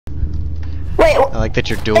Wait, I like that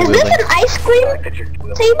you're dual is wielding. this an ice cream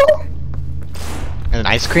table? An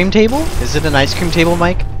ice cream table? Is it an ice cream table,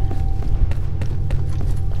 Mike?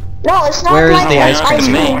 No, it's not Where is like the an ice ice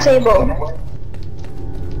cream cream table.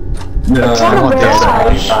 No, It's I not a want the ice cream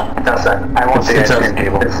garage. I want the ice cream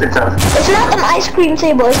table. It's not an ice cream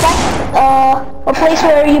table. It's like a place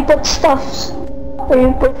where you put stuffs. Where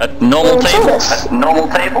you put A normal table? sodas. Normal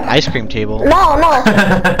table? Ice cream table. No, no.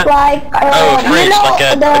 Like Oh, a you fridge, know, like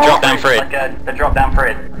a drop-down fridge. Like a drop-down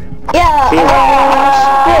fridge. Yeah,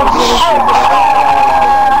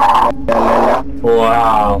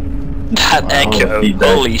 Wow. That echo,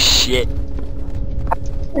 holy shit.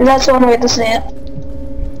 that's one way to say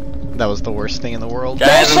it. That was the worst thing in the world.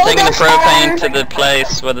 Guys, I'm so taking the much propane fun. to the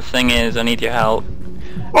place where the thing is, I need your help.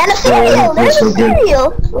 And a cereal. There's a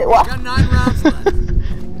cereal. Wait, what? Got 9 rounds left.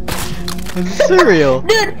 It's cereal.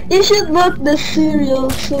 Dude, you should look the cereal.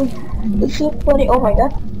 It's so funny. Oh my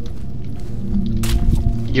god.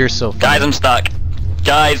 You're so funny. Guys, I'm stuck.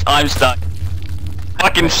 Guys, I'm stuck.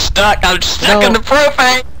 Fucking stuck, I'm stuck No. on the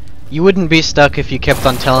propane! You wouldn't be stuck if you kept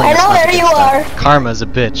on telling I us know not to where get you stuck. are. Karma's a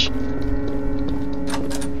bitch.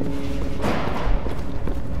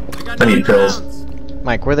 I need pills.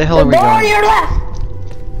 Mike, where the hell The are we door on going? your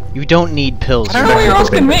left. You don't need pills. I don't know what you're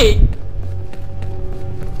asking me!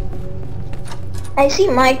 I see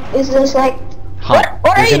Mike is just like, Huh,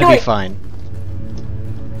 what are you're you gonna be doing? fine.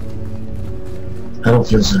 I don't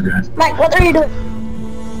feel so good. Mike, what are you doing?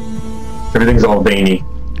 Everything's all veiny.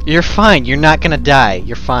 You're fine, you're not gonna die.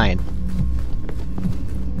 You're fine.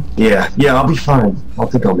 Yeah, I'll be fine. I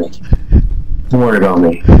think I'll make it. Don't worry about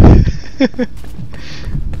me.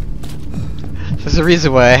 There's a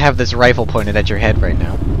reason why I have this rifle pointed at your head right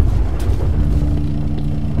now.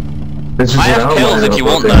 This is I an have outline pills of if you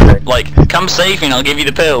what want they them. make. Like, come save me and I'll give you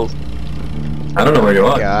the pills. I don't know where you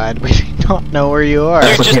are. God, we don't know where you are.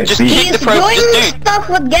 Dude, I can't just see. kick the He's pro- doing just do- stuff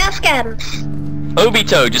with gas cans.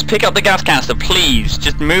 Obito, just pick up the gas canister, please.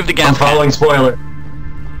 Just move the I'm gas following can. spoiler.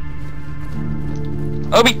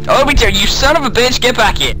 Obito, you son of a bitch, get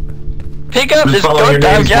back here. Pick up Just this follow your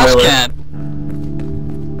goddamn name, gas spoiler. can.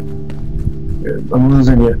 I'm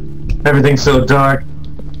losing you. Everything's so dark.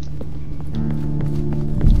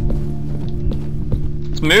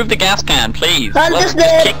 Just move the gas can, please. I'm Well, just just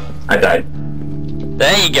dead. kick- I died.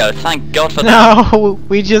 There you go, thank God for that. No,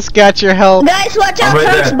 we just got your help. Guys, watch out, I'm right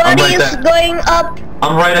Kirk's there, I'm body right is there. going up.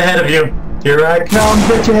 I'm right ahead of you. Here I come,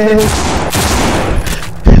 bitches.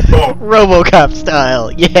 Oh. RoboCop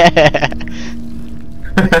style, yeah.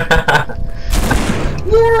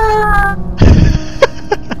 Yeah.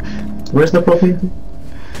 Where's the propane?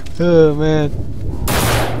 Oh man.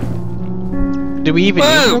 Do we even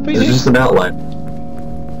Whoa. need It's propane? just an outline.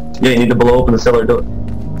 Yeah, you need to blow open the cellar door.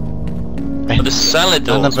 Oh, the cellar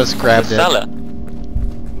door. None of us grabbed the it. cellar.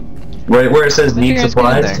 Right where it says What did you need guys get in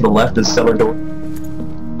supplies, there? to the left is cellar door.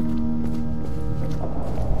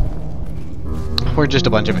 We're just a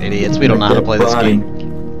bunch of idiots. We don't know how to play this Body. game.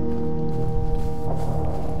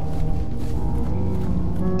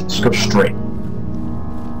 Just go straight.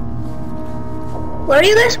 What are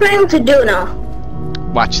you guys planning to do now?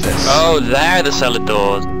 Watch this. Oh, there are the cellar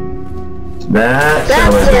doors. That That's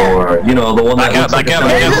cellar it. door. You know, the one that Back looks up, like back a up,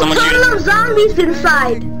 cellar back up, There's a door. someone ton of zombies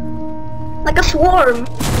inside. Like a swarm.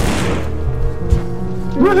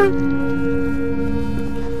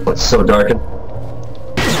 It's so darkened.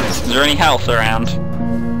 Is there any health around?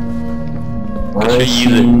 I should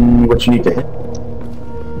use see what you need to hit.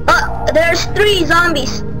 There's 3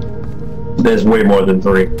 zombies. There's way more than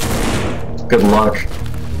 3. Good luck.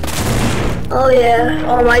 Oh yeah.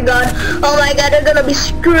 Oh my god. Oh my god, they're gonna be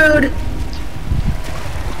screwed.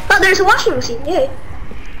 Oh, there's a washing machine. Yay.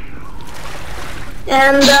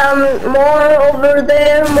 And more over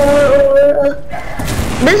there, more over.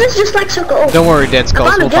 This is just like Circle O. Don't worry, Dead I Skulls.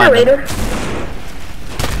 found a We'll find them. generator.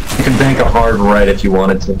 You can bank a hard right if you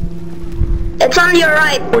wanted to. It's on your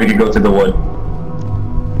right. Or you could go through the wood.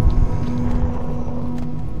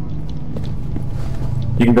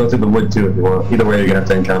 You can go through the wood too if you want. Either way, you're gonna have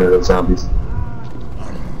to encounter those zombies. Is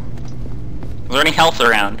there any health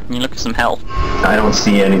around? Can you look for some health? I don't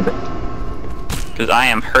see anything. Because I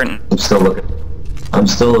am hurting. I'm still looking. I'm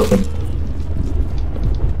still looking.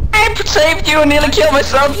 I saved you and nearly killed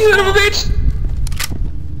myself, you little bitch!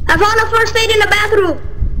 I found a first aid in the bathroom.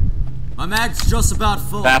 My mag's just about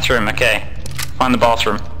full. Bathroom, okay. Find the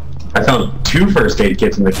bathroom. I found 2 first aid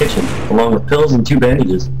kits in the kitchen, along with pills and 2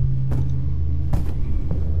 bandages.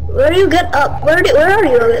 Where do you get up? Where are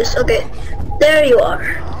you, August? Okay. There you are.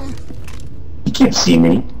 You can't see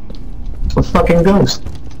me. I'm a fucking ghost.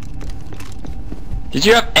 Did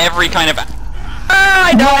you have every kind of... Ah,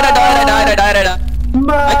 I died.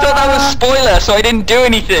 I thought that was spoiler, so I didn't do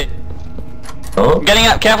anything. Oh? I'm getting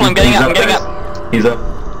up, careful, I'm getting up, I'm getting up. He's up.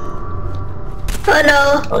 Oh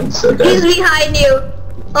no. Oh, he's so dead. He's behind you.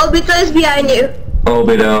 Obito is behind you.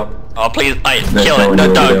 Obito. Oh, please, That's kill it. going No,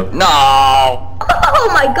 to don't. Obito. No!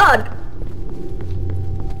 Oh my god.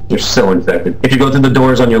 You're so infected. If you go through the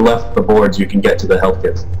doors on your left, the boards, you can get to the health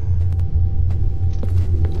kits.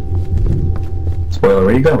 Spoiler,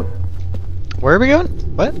 where are you going? Where are we going?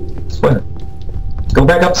 What? Spoiler. Go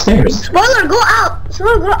back upstairs. Spoiler, go out.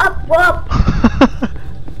 Spoiler, go up, go up.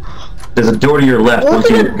 There's a door to your left Go once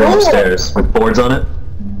to you the go door. upstairs with boards on it.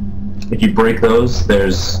 If you break those,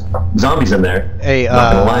 there's zombies in there. Hey,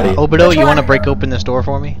 Not gonna lie to you. Obito, Which you want to one? break open this door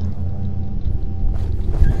for me?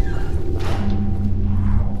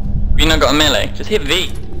 You not got a melee, just hit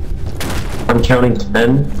V. I'm counting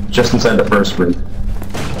 10 just inside the first room.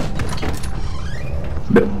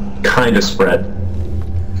 But kind of spread.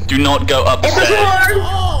 Do not go It's a upstairs. door.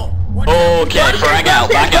 Oh! What Okay, frag out,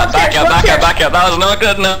 back up, back up, back up, back up. That was not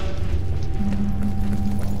good enough.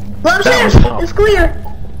 Go upstairs. That was- It's clear.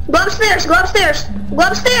 Go upstairs. Go upstairs. Go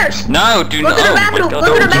upstairs. No, do Go not. to the Oh my bathroom. god.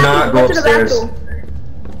 Go to the Do not bathroom. go Go to the upstairs. bathroom.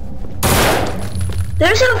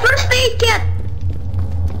 There's a first aid kit.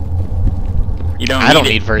 You don't I don't need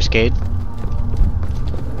need it. first aid.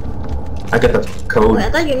 I got the Oh, code. I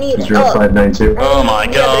thought you needed. 0592. Oh my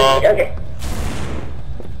god. Okay.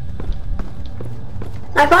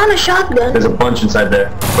 I found a shotgun. There's a bunch inside there.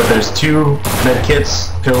 But there's 2 med kits,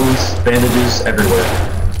 pills, bandages everywhere.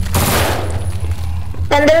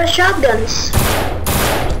 And there's shotguns.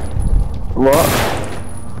 What?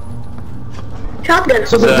 Shotguns.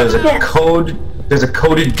 So there's a Yeah. code. There's a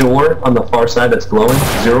coded door on the far side that's glowing.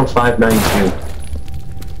 0592.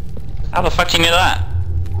 How the fuck do you know that?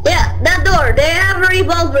 Yeah, that door. They have a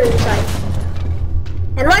revolver inside.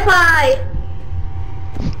 And Wi-Fi.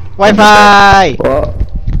 Wi-Fi!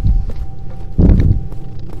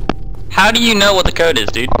 How do you know what the code is,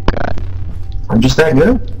 dude? I'm just that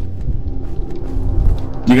good.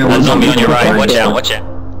 You got There's one a zombie on your right. behind Watch the out, door. watch out.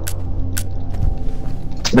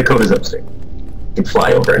 The code is upstairs. You can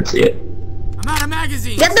fly over and see it. I'm out of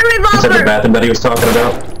magazines. Get the Inside the revolver. bathroom that he was talking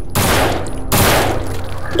about.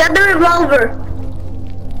 Get the revolver.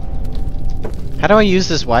 How do I use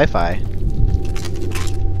this Wi-Fi? I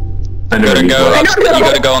You know gotta you go. are. I don't know. You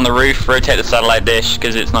gotta go on the roof, rotate the satellite dish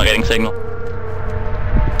because it's not getting signal.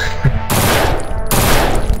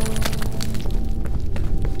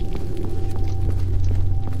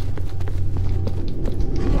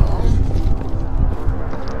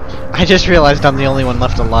 I just realized I'm the only one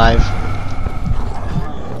left alive.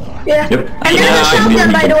 Yeah. Yep. And there's Yeah, a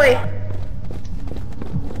shotgun, by the way.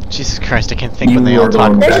 Jesus Christ, I can't think You when they all are talk.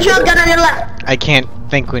 going There's a back to shotgun that. on your left. I can't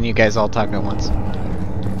think when you guys all talk at once.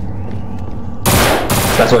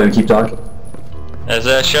 That's why we keep talking. There's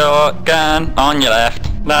a shotgun on your left.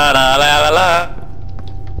 La la la la la.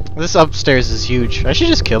 This upstairs is huge. I should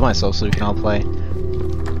just kill myself so we can all play.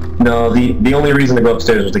 No, the only reason to go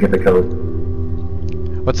upstairs was to get the code.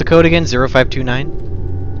 What's the code again? 0529?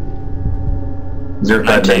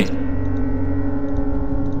 058.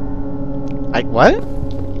 What?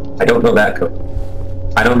 I don't know that code.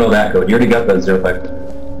 I don't know that code. You already got that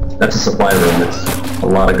 05. That's a supply room. That's a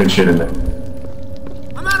lot of good shit in there.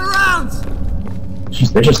 I'm out of rounds.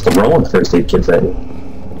 Jeez, they're just throwing first aid kits at you.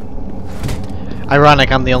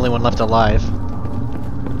 Ironic, I'm the only one left alive.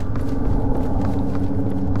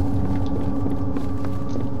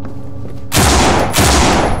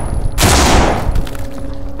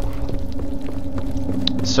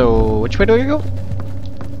 So, which way do I go?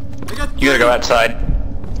 I got You gotta go outside.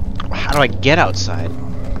 How do I get outside?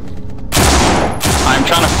 I'm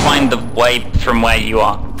trying to find the way from where you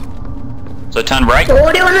are. So turn right. So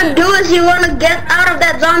what you wanna do is you wanna get out of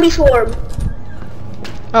that zombie swarm.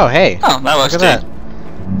 Oh, hey. Oh, that works Look too. at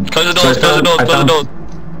that. Close the doors, close the doors, close the doors.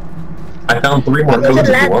 I found 3 more Look at codes if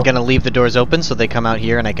that. you want. Gonna leave the doors open so they come out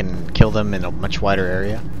here and I can kill them in a much wider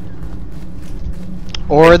area.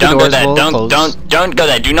 Or the Don't go doors there. will Don't close. don't go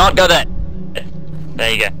there. Do not go there.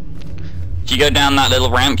 There you go. If you go down that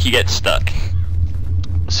little ramp, you get stuck.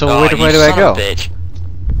 So Oh, where you do I son go? of a bitch.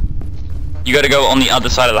 You gotta go on the other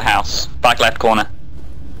side of the house. Back left corner.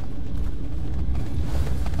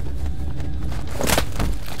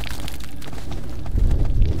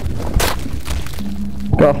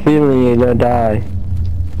 Got a feeling you're gonna die.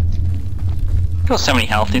 Got so many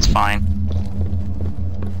health, it's fine.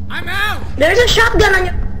 I'm out. There's a shotgun on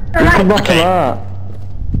your Come right. back Okay. on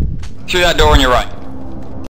that. Through that door on your right.